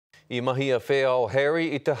I mahi a whea o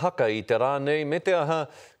Harry I te haka I te rānei me te aha,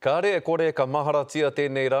 Karere e kore ka maharatia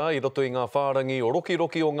tēnei rā I roto I ngā whārangi o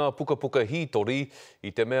roki o ngā puka hītori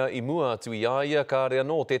I te mea I mua atu I aia Karere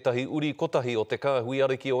anō tētahi uri kotahi o te kāhui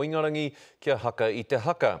ariki o Ingarangi kia haka I te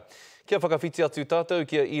haka. Kia whakawhiti atu tātou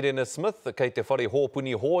kia Irene Smith kei te whare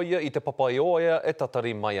hōpuni hōia I te papaioia e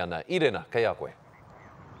tatari mai ana. Irene, kei a koe.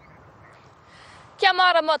 Kia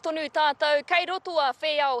marama tonu tātou, kei roto a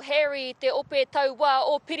whea o Harry te ope taua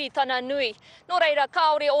o Piritana Nui. Nō reira,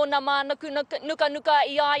 kaore o nā mā nuka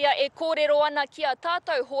I aia e kōrero ana kia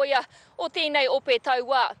tātou hoia o tēnei ope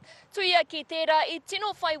taua. Tuia ki tērā I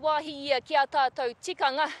tino whai wāhi ia kia tātou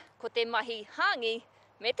tikanga ko te mahi hāngi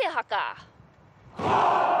me te haka.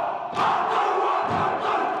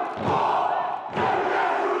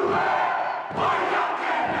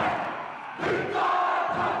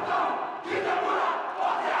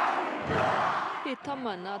 He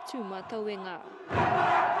tama Ngāti Tūmatauenga.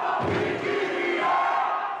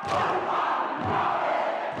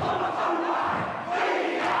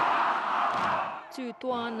 Tū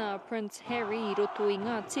toana Prince Harry I roto I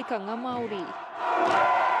ngā tikanga Māori.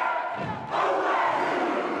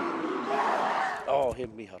 Oh, he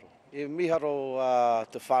miharo. He miharo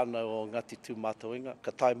te whānau o Ngāti Tūmatauenga,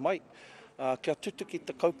 ka tai mai. Kia tutuki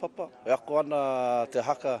te kaupapa, e ako ana te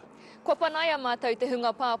haka. Kua panaia mātou te hunga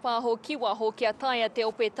pāpāho kiwa ho kia taia te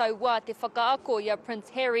ope taua te whakaako I a Prince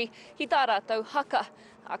Harry hi tā rātou haka.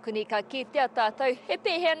 Akuni ka kitea tātou he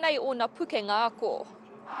pēhea nei o nā pukenga ako.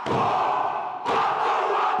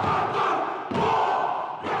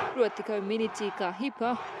 Rua tikau miniti ka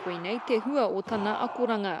hipa, koe nei te hua o tana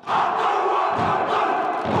akoranga.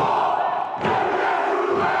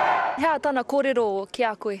 Hea tana kōrero ki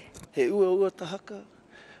a koe? He ua te haka.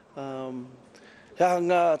 He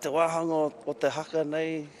hanga te wāhanga o te haka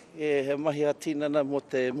nei, he mahi a tinana mo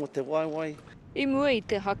te waiwai. I mua I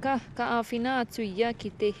te haka, ka āwhina atu ia ki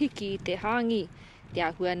te hiki I te hāngi. Te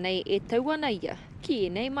āhua nei e tauana ia, ki e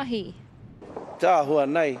nei mahi. Te āhua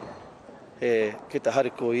nei, ki te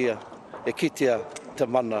hariko ia, e kitea te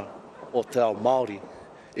mana o te ao Māori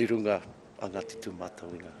I runga a Ngāti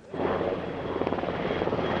Tūmatauenga.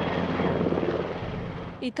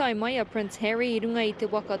 I tai mai a Prince Harry I runga I te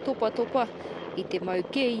waka topa, I te mau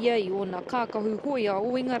ke ia I ona kākahu hoia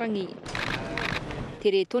o Ingarangi.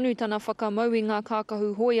 Tere tonu tana whakamau I ngā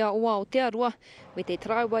kākahu hoia o Aotearoa, me te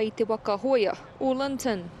traua I te waka hoia o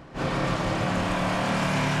Linton.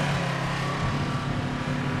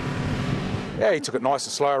 Yeah, he took it nice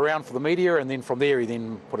and slow around for the media, and then from there he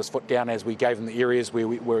then put his foot down as we gave him the areas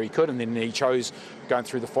where he could, and then he chose going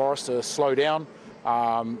through the forest to slow down.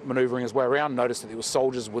 Manoeuvring his way around, noticed that there were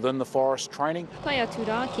soldiers within the forest training. Kai atu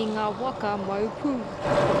rā ki ngā waka mau pū.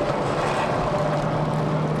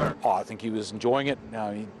 Oh, I think he was enjoying it.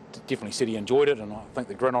 He definitely said he enjoyed it, and I think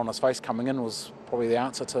the grin on his face coming in was probably the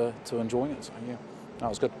answer to enjoying it. So yeah, that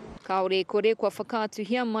was good. Kaore kore kua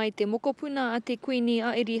whakaatuhia mai te mokopuna a te kuini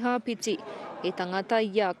a iri hāpiti. E tangata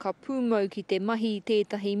ia ka pūmau ki te mahi I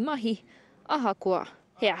tētahi mahi, ahakoa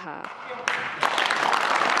he aha.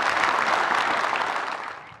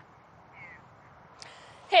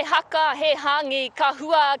 He haka, he hāngi, ka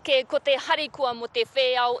hua ake ko te harikua mo te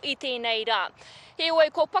whēau I tēnei rā. He oe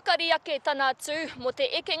ko pakari ake tana tū mo te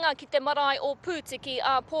ekenga ki te marae o pūtiki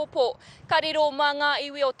a pōpō. Ka riro mā ngā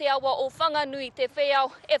iwi o te awa o whanganui te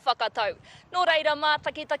whēau e whakatau. Nō reira mā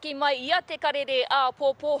taki mai ia te karere a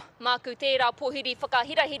pōpō, māku tērā pohiri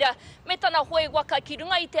whakahirahira, me tana hoe waka ki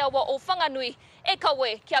runga I te awa o whanganui, e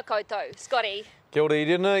kawe kia koutou. Scotty. Kia ora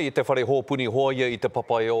Irene, I te whare hōpuni hōia I te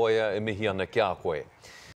papaioia e mihi ana kia koe.